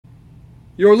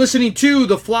You're listening to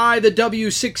the Fly the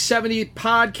W670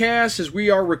 podcast. As we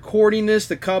are recording this,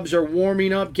 the Cubs are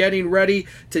warming up, getting ready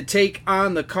to take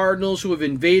on the Cardinals, who have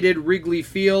invaded Wrigley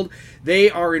Field. They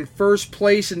are in first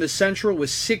place in the Central with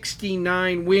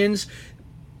 69 wins,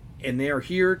 and they are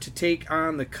here to take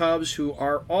on the Cubs, who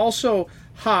are also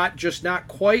hot, just not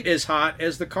quite as hot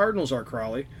as the Cardinals are,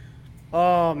 Crowley.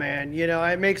 Oh man,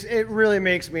 it really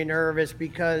makes me nervous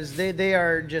because they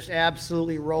are just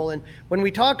absolutely rolling. When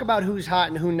we talk about who's hot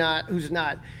and who's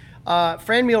not,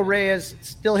 Franmil Reyes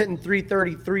still hitting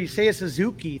 333. Seiya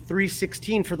Suzuki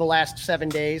 316 for the last 7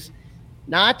 days.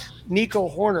 Not Nico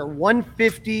Horner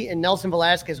 150 and Nelson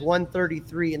Velasquez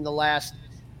 133 in the last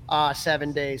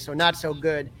 7 days. So not so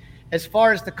good. As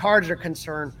far as the Cards are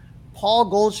concerned, Paul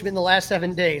Goldschmidt in the last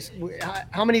 7 days.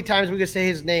 How many times are we going to say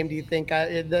his name, do you think,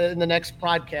 in the next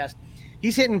podcast?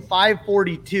 He's hitting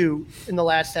 542 in the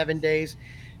last 7 days.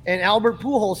 And Albert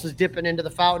Pujols is dipping into the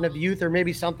fountain of youth or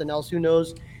maybe something else. Who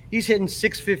knows? He's hitting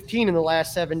 615 in the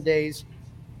last 7 days.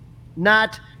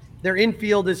 Their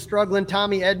infield is struggling.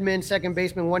 Tommy Edman, second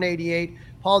baseman, 188.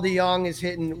 Paul DeJong is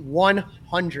hitting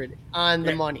 100 on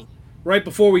the money. Right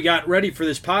before we got ready for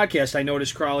this podcast, I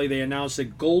noticed, Crowley, they announced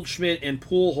that Goldschmidt and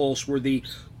Pujols were the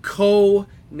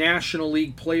co-National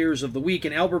League Players of the Week,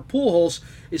 and Albert Pujols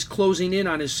is closing in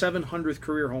on his 700th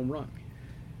career home run.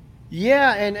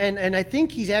 Yeah, and I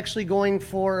think he's actually going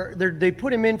for – they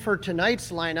put him in for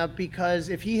tonight's lineup because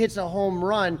if he hits a home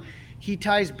run, he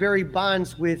ties Barry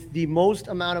Bonds with the most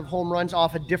amount of home runs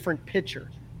off a different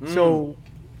pitcher. So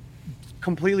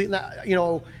completely –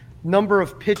 number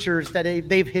of pitchers that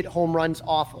they've hit home runs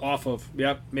off of.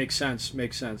 Yep, makes sense.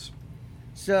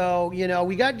 So,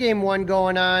 we got game one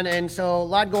going on, and so a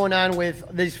lot going on with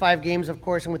these 5 games, of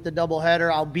course, and with the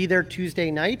doubleheader. I'll be there Tuesday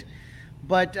night.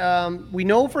 But we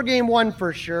know for game one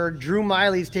for sure, Drew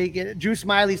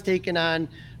Smiley's taking on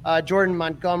Jordan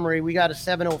Montgomery. We got a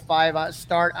 7:05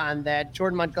 start on that.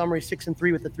 Jordan Montgomery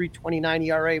 6-3 with a 3.29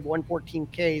 ERA, 114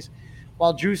 Ks,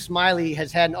 while Drew Smiley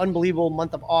has had an unbelievable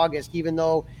month of August, even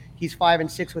though he's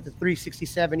 5-6 with a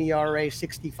 3.67 ERA,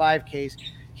 65 Ks.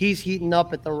 He's heating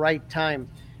up at the right time.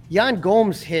 Yan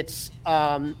Gomes hits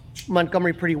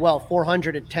Montgomery pretty well,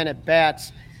 400 at 10 at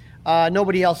bats.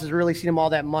 Nobody else has really seen him all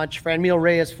that much. Franmil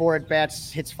Reyes, 4 at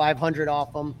bats, hits 500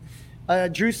 off him.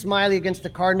 Drew Smiley against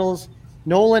the Cardinals.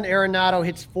 Nolan Arenado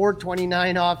hits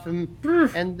 429 off him.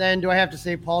 And then do I have to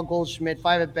say Paul Goldschmidt,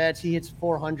 5 at bats, he hits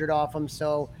 400 off him.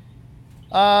 So,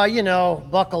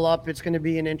 buckle up. It's going to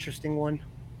be an interesting one.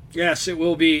 Yes, it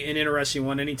will be an interesting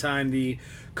one. Anytime the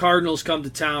Cardinals come to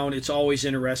town, it's always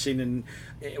interesting. And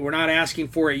we're not asking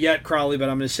for it yet, Crowley, but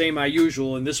I'm going to say my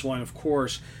usual in this one, of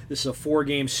course. This is a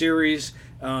 4-game series.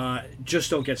 Just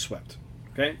don't get swept.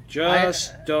 Okay?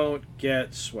 Don't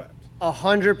get swept.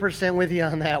 100% with you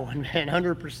on that one, man.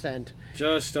 100%.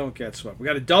 Just don't get swept. We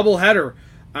got a doubleheader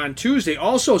on Tuesday.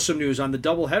 Also some news on the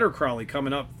doubleheader, Crowley,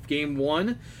 coming up. Game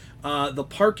 1, the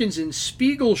Parkins and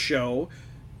Spiegel show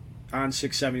on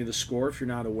 670 The Score, if you're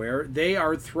not aware. They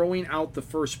are throwing out the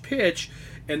first pitch,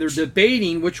 and they're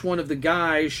debating which one of the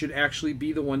guys should actually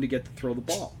be the one to get to throw the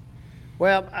ball.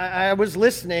 Well, I was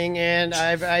listening, and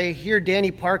I hear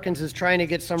Danny Parkins is trying to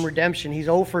get some redemption. He's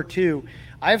 0 for 2.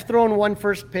 I've thrown one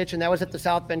first pitch, and that was at the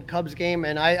South Bend Cubs game,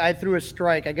 and I threw a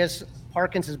strike. I guess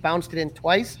Parkins has bounced it in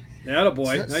twice.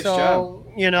 Attaboy. Nice job.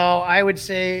 So, I would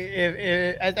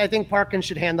say I think Parkins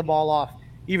should hand the ball off,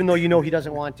 even though he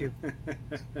doesn't want to.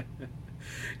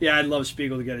 Yeah, I'd love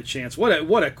Spiegel to get a chance. What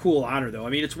a cool honor, though.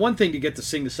 I mean, it's one thing to get to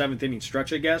sing the 7th inning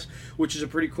stretch, I guess, which is a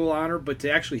pretty cool honor, but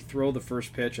to actually throw the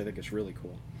first pitch, I think it's really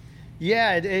cool.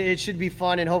 Yeah, it should be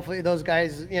fun, and hopefully those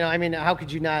guys, how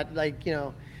could you not,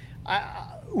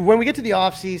 when we get to the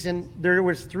off season, there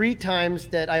was 3 times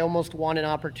that I almost won an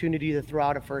opportunity to throw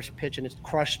out a first pitch, and it's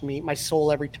crushed my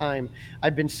soul every time.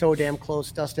 I've been so damn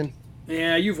close, Dustin.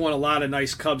 Yeah, you've won a lot of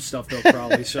nice Cubs stuff, though,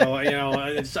 probably. So,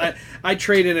 I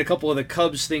trade in a couple of the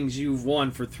Cubs things you've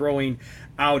won for throwing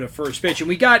out a first pitch. And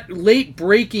we got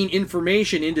late-breaking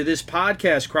information into this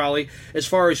podcast, Crowley, as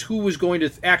far as who was going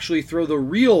to actually throw the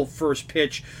real first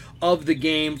pitch of the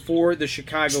game for the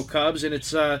Chicago Cubs. And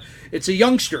it's a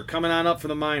youngster coming on up for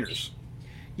the minors.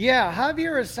 Yeah,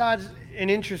 Javier Assad's an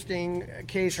interesting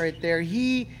case right there.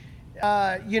 He...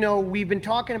 we've been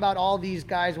talking about all these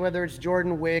guys, whether it's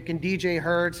Jordan Wick and DJ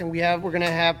Hertz, and we're going to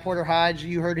have Porter Hodge.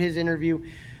 You heard his interview.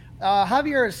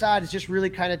 Javier Assad has just really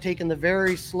kind of taken the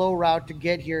very slow route to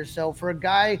get here. So for a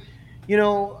guy,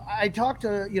 I talk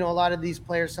to, a lot of these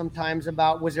players sometimes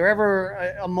about, was there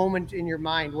ever a moment in your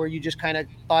mind where you just kind of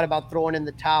thought about throwing in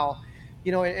the towel?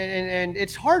 And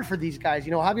it's hard for these guys.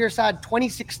 Javier Assad,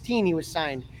 2016, he was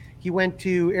signed. He went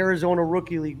to Arizona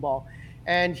Rookie League ball.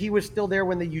 and he was still there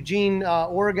when the Eugene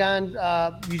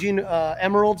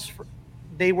Emeralds,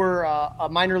 they were a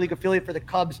minor league affiliate for the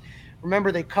Cubs.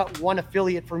 Remember, they cut one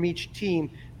affiliate from each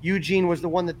team. Eugene was the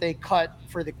one that they cut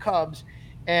for the Cubs.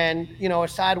 And,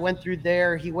 Assad went through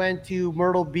there. He went to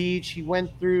Myrtle Beach. He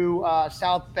went through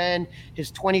South Bend.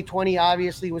 His 2020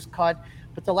 obviously was cut.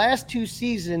 But the last 2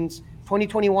 seasons,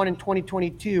 2021 and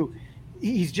 2022,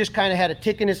 he's just kind of had a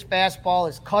tick in his fastball.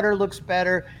 His cutter looks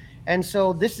better. And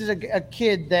so this is a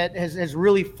kid that has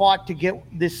really fought to get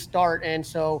this start. And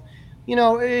so,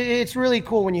 it's really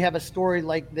cool when you have a story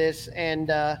like this.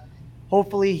 And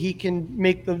hopefully he can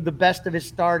make the best of his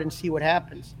start and see what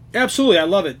happens. Absolutely, I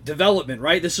love it. Development,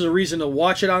 right? This is a reason to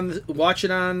watch it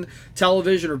on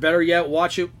television, or better yet,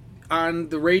 watch it on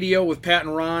the radio with Pat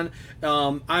and Ron.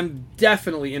 I'm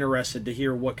definitely interested to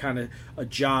hear what kind of a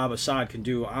job Assad can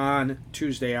do on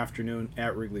Tuesday afternoon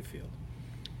at Wrigley Field.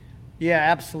 Yeah,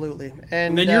 absolutely.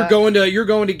 And then you're going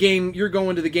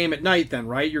to the game at night then,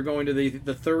 right? You're going to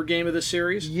the third game of the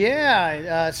series?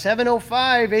 Yeah,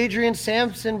 7:05, Adrian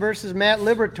Sampson versus Matt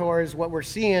Liberatore is what we're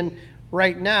seeing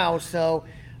right now. So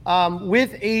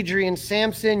with Adrian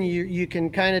Sampson, you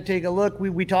can kind of take a look.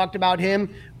 We talked about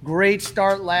him. Great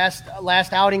start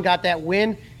last outing, got that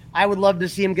win. I would love to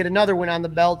see him get another win on the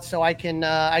belt so I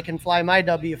can fly my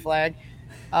W flag.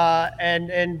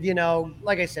 And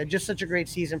like I said, just such a great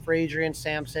season for Adrian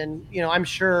Sampson. I'm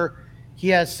sure he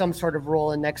has some sort of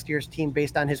role in next year's team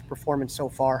based on his performance so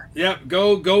far. Yep,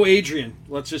 go Adrian.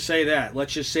 Let's just say that.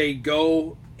 Let's just say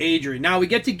go Adrian. Now we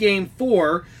get to game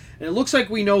 4, and it looks like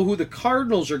we know who the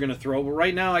Cardinals are going to throw, but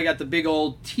right now I got the big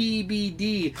old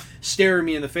TBD staring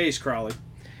me in the face, Crowley.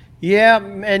 Yeah,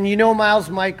 and Miles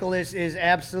Michaelis is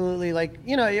absolutely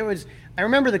it was. I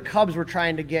remember the Cubs were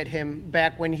trying to get him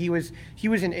back when he was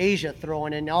in Asia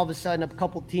throwing, and all of a sudden a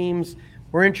couple teams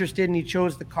were interested, and he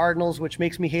chose the Cardinals, which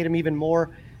makes me hate him even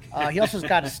more. He also has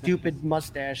got a stupid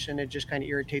mustache, and it just kind of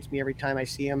irritates me every time I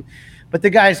see him. But the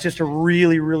guy's just a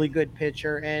really, really good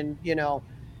pitcher, and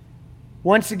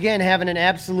once again having an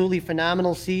absolutely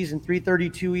phenomenal season,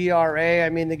 3.32 ERA. I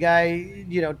mean, the guy,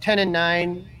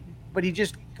 10-9, but he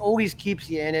just always keeps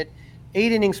you in it.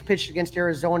 8 innings pitched against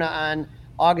Arizona on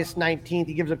August 19th.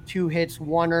 He gives up 2 hits,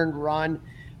 1 earned run.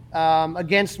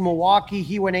 Against Milwaukee,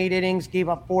 he went 8 innings, gave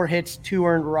up 4 hits, 2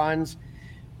 earned runs.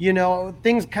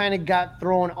 Things kind of got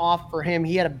thrown off for him.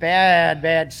 He had a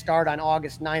bad start on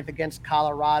August 9th against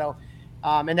Colorado,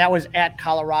 and that was at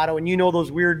Colorado. And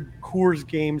those weird Coors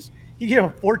games, he gave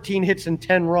up 14 hits and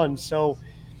 10 runs. So,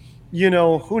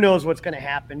 who knows what's going to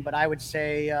happen. But I would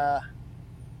say,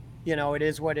 it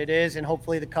is what it is, and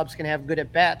hopefully the Cubs can have good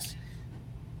at-bats.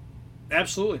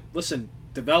 Absolutely. Listen,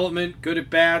 development, good at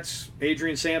bats.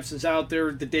 Adrian Sampson's out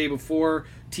there the day before.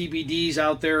 TBD's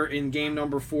out there in game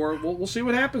number 4. We'll see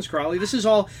what happens, Crowley. This is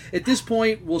all, at this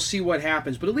point, we'll see what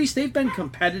happens. But at least they've been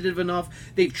competitive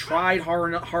enough. They've tried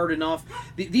hard enough.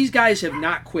 These guys have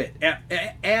not quit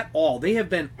at all. They have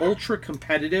been ultra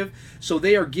competitive, so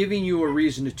they are giving you a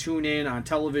reason to tune in on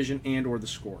television and or the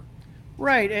Score.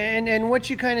 Right, and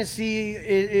what you kind of see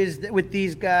is that with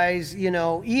these guys,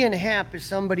 Ian Happ is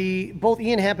somebody. Both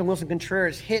Ian Happ and Wilson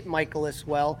Contreras hit Michaelis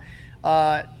well.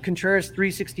 Contreras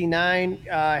 369,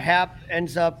 Happ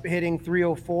ends up hitting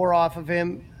 304 off of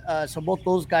him. So both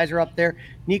those guys are up there.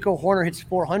 Nico Horner hits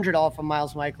 400 off of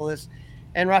Miles Michaelis,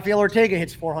 and Rafael Ortega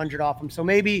hits 400 off him. So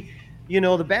maybe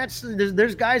the bats.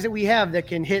 There's guys that we have that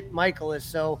can hit Michaelis.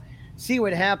 So see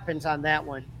what happens on that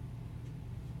one.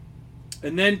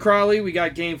 And then, Crowley, we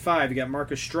got game 5. We got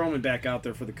Marcus Stroman back out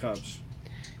there for the Cubs.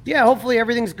 Yeah, hopefully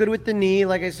everything's good with the knee.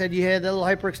 Like I said, you had that little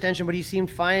hyperextension, but he seemed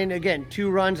fine. Again,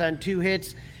 2 runs on 2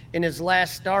 hits in his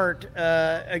last start,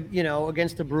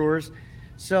 against the Brewers.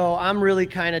 So I'm really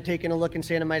kind of taking a look and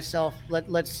saying to myself,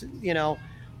 let's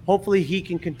hopefully he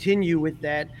can continue with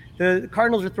that. The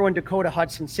Cardinals are throwing Dakota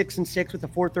Hudson 6-6 with a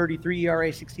 4.33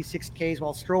 ERA, 66 Ks,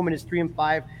 while Stroman is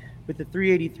 3-5 with a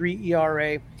 3.83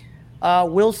 ERA.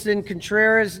 Wilson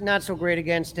Contreras, not so great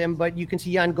against him, but you can see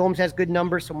Yan Gomes has good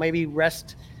numbers, so maybe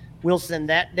rest Wilson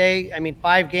that day. I mean,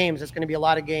 5 games, that's going to be a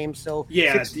lot of games. So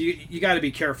yeah, you got to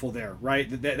be careful there, right?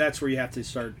 That's where you have to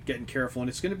start getting careful. And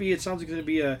it sounds like it's going to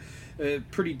be a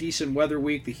pretty decent weather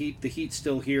week. The heat's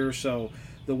still here, so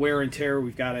the wear and tear,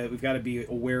 we've got to be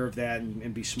aware of that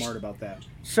and be smart about that.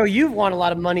 So you've won a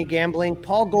lot of money gambling.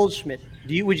 Paul Goldschmidt,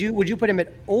 would you put him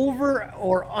at over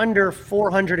or under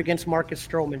 400 against Marcus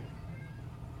Stroman?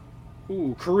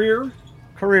 Ooh, career.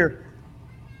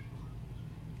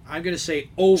 I'm going to say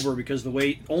over because of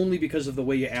the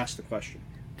way you asked the question.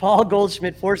 Paul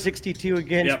Goldschmidt 462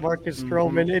 against Marcus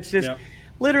Stroman. It's just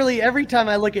literally every time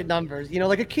I look at numbers,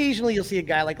 like occasionally you'll see a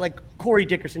guy like Corey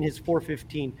Dickerson, his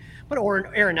 415, but or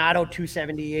Arenado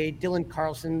 278, Dylan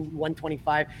Carlson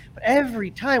 125. But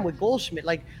every time with Goldschmidt,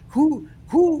 like who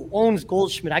owns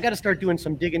Goldschmidt? I got to start doing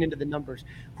some digging into the numbers.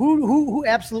 Who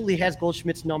absolutely has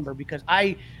Goldschmidt's number? Because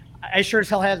I sure as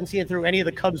hell hasn't seen it through any of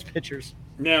the Cubs pitchers.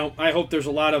 Now, I hope there's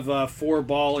a lot of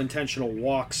four-ball intentional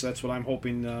walks. That's what I'm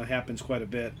hoping happens quite a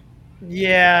bit.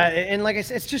 Yeah, and like I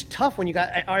said, it's just tough when you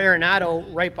got Arenado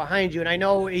right behind you. And I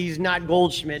know he's not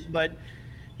Goldschmidt, but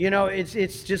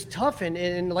it's just tough.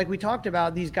 And like we talked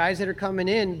about, these guys that are coming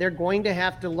in, they're going to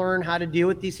have to learn how to deal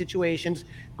with these situations.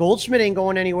 Goldschmidt ain't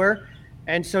going anywhere.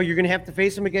 And so you're going to have to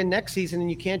face him again next season, and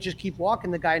you can't just keep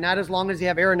walking the guy, not as long as you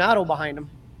have Arenado behind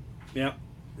him. Yeah.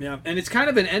 Yeah, and it's kind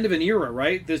of an end of an era,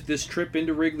 right? This trip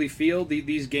into Wrigley Field,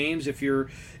 these games. If you're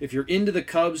into the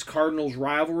Cubs Cardinals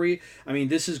rivalry, I mean,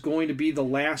 this is going to be the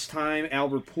last time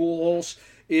Albert Pujols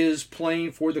is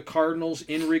playing for the Cardinals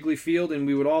in Wrigley Field, and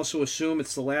we would also assume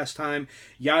it's the last time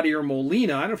Yadier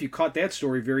Molina. I don't know if you caught that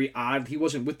story. Very odd. He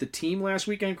wasn't with the team last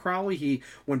weekend, Crowley. He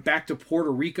went back to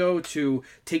Puerto Rico to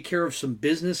take care of some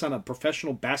business on a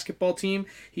professional basketball team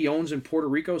he owns in Puerto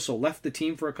Rico, so left the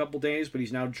team for a couple days, but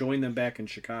he's now joined them back in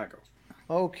Chicago.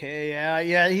 Okay,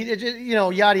 yeah.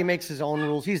 Yachty makes his own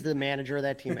rules. He's the manager of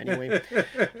that team anyway.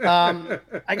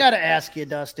 I got to ask you,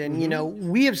 Dustin.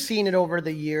 We have seen it over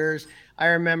the years. I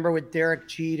remember with Derek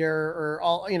Jeter or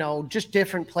all, just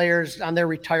different players on their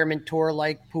retirement tour,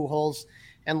 like Pujols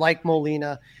and like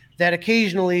Molina, that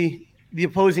occasionally the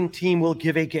opposing team will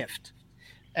give a gift.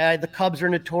 The Cubs are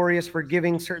notorious for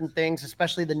giving certain things,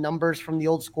 especially the numbers from the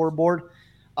old scoreboard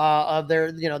of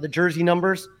their, the jersey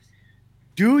numbers.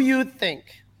 Do you think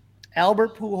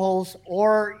Albert Pujols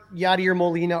or Yadier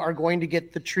Molina are going to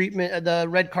get the treatment, the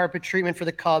red carpet treatment for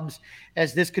the Cubs,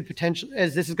 as this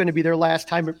is going to be their last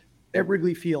time at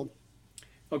Wrigley Field?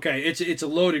 Okay, it's a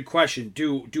loaded question.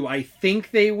 Do I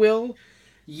think they will?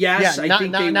 Yes, yeah, I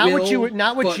think they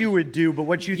will. What you would do, but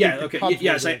what you think. Yeah, okay.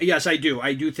 Yes, I do.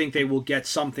 I do think they will get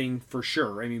something for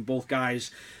sure. I mean, both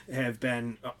guys have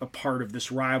been a part of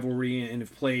this rivalry and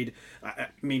have played. I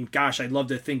mean, gosh, I'd love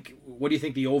to think. What do you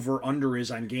think the over/under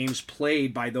is on games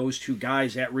played by those two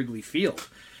guys at Wrigley Field?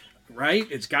 Right?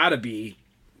 It's got to be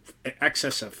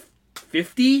excess of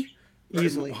 50.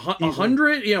 Easily.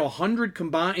 100, 100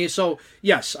 combined. So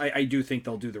yes, I do think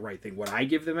they'll do the right thing. Would I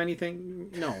give them anything?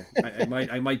 No,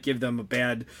 I might give them a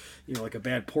bad, like a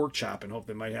bad pork chop, and hope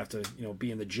they might have to,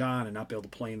 be in the John and not be able to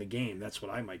play in the game. That's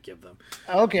what I might give them.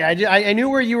 Okay, I knew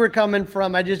where you were coming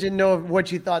from. I just didn't know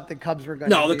what you thought the Cubs were going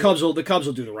to do. No, the Cubs will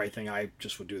do the right thing. I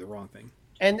just would do the wrong thing.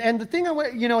 And the thing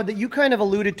that you kind of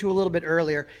alluded to a little bit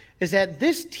earlier is that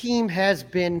this team has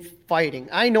been fighting.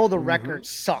 I know the record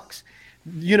sucks.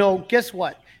 Guess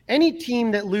what? Any team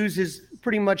that loses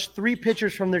pretty much 3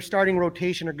 pitchers from their starting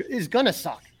rotation is gonna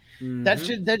suck. Mm-hmm.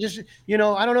 That just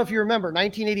I don't know if you remember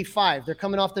 1985. They're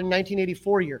coming off the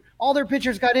 1984 year. All their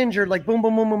pitchers got injured, like boom,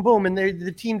 boom, boom, boom, boom, and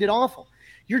the team did awful.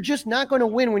 You're just not going to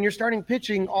win when your starting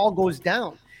pitching all goes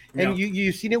down. And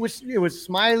you've seen it was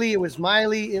Smiley, it was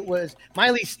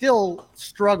Miley, still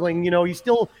struggling. He's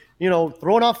still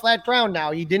throwing off flat ground now.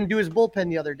 He didn't do his bullpen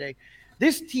the other day.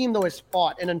 This team, though, has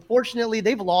fought, and unfortunately,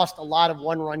 they've lost a lot of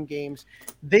one-run games.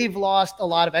 They've lost a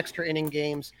lot of extra inning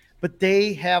games, but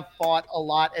they have fought a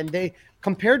lot. And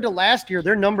compared to last year,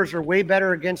 their numbers are way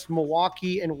better against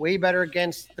Milwaukee and way better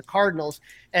against the Cardinals.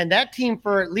 And that team,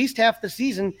 for at least half the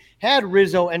season, had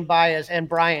Rizzo and Baez and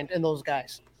Bryant and those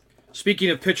guys. Speaking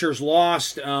of pitchers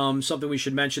lost, something we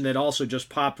should mention that also just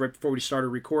popped right before we started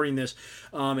recording this,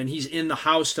 and he's in the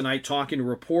house tonight talking to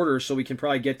reporters, so we can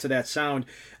probably get to that sound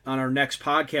on our next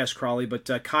podcast, Crawley. But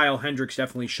Kyle Hendricks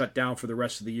definitely shut down for the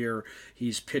rest of the year.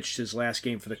 He's pitched his last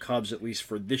game for the Cubs, at least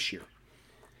for this year.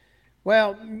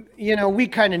 Well, we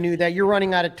kind of knew that. You're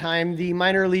running out of time. The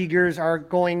minor leaguers are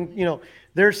going,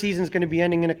 their season's going to be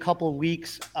ending in a couple of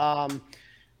weeks.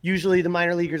 Usually the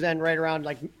minor leaguers end right around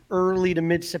like early to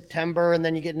mid-September, and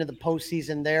then you get into the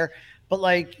postseason there. But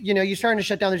you're starting to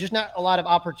shut down. There's just not a lot of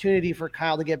opportunity for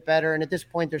Kyle to get better. And at this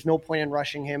point, there's no point in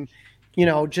rushing him.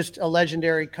 Just a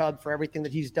legendary Cub for everything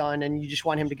that he's done. And you just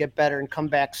want him to get better and come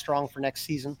back strong for next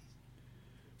season.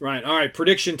 Right. All right.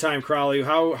 Prediction time, Crowley.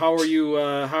 How are you?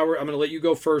 I'm going to let you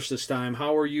go first this time.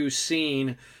 How are you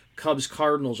seeing Cubs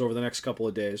Cardinals over the next couple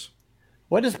of days?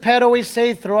 What does Pat always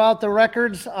say throughout the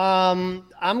records? I'm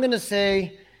going to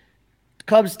say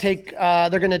Cubs they're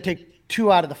going to take 2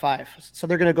 out of the 5. So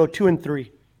they're going to go 2-3.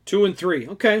 2-3.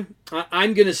 Okay.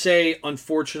 I'm going to say,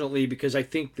 unfortunately, because I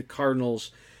think the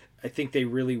Cardinals, I think they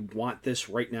really want this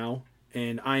right now.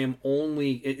 And I am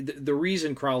the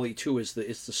reason, Crowley, too, is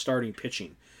it's the starting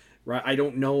pitching. right? I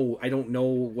don't know. I don't know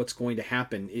what's going to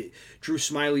happen. Drew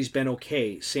Smiley's been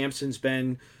okay. Sampson's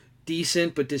been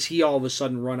decent, but does he all of a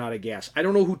sudden run out of gas? I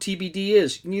don't know who TBD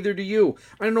is. Neither do you.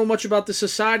 I don't know much about this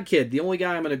Assad kid. The only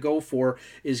guy I'm going to go for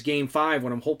is Game 5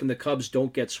 when I'm hoping the Cubs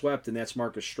don't get swept, and that's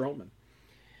Marcus Stroman.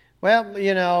 Well,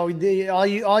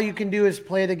 all you can do is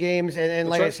play the games, and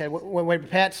like right. I said, what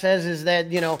Pat says is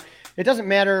that it doesn't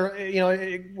matter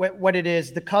what it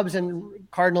is. The Cubs and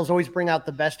Cardinals always bring out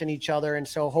the best in each other, and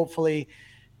so hopefully,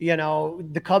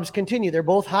 the Cubs continue. They're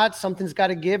both hot. Something's got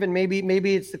to give, and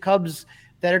maybe it's the Cubs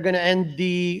that are going to end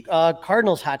the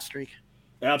Cardinals hot streak.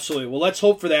 Absolutely. Well, let's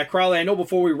hope for that. Crowley, I know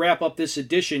before we wrap up this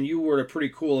edition, you were at a pretty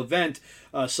cool event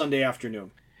Sunday afternoon.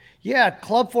 Yeah,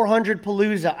 Club 400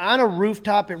 Palooza on a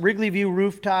rooftop at Wrigley View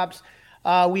Rooftops.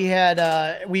 We had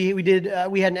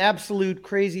an absolute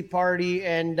crazy party,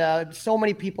 and so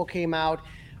many people came out.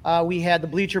 We had the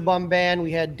Bleacher Bum Band.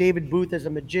 We had David Booth as a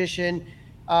magician,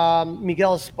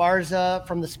 Miguel Esparza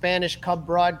from the Spanish Cub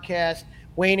broadcast,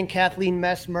 Wayne and Kathleen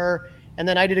Messmer, and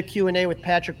then I did a Q&A with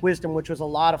Patrick Wisdom, which was a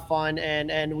lot of fun,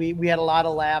 and we had a lot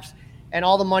of laughs. And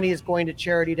all the money is going to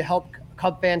charity to help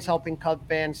Cub fans helping Cub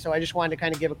fans. So I just wanted to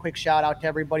kind of give a quick shout out to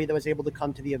everybody that was able to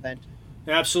come to the event.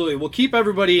 Absolutely. We'll keep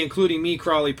everybody, including me,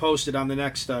 Crowley, posted on the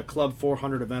next Club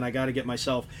 400 event. I got to get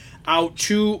myself out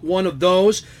to one of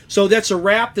those. So that's a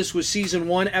wrap. This was Season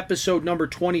 1, Episode number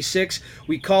 26.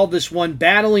 We called this one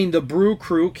Battling the Brew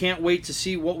Crew. Can't wait to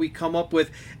see what we come up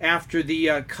with after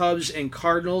the Cubs and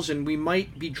Cardinals, and we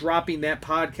might be dropping that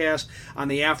podcast on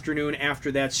the afternoon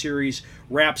after that series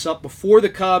wraps up, before the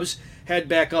Cubs head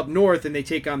back up north and they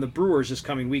take on the Brewers this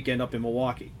coming weekend up in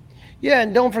Milwaukee. Yeah,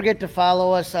 and don't forget to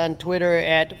follow us on Twitter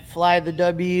at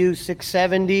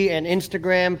FlyTheW670 and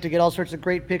Instagram to get all sorts of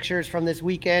great pictures from this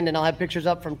weekend, and I'll have pictures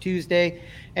up from Tuesday.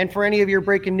 And for any of your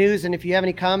breaking news, and if you have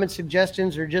any comments,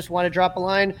 suggestions, or just want to drop a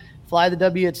line,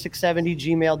 flythew at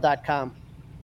 670gmail.com.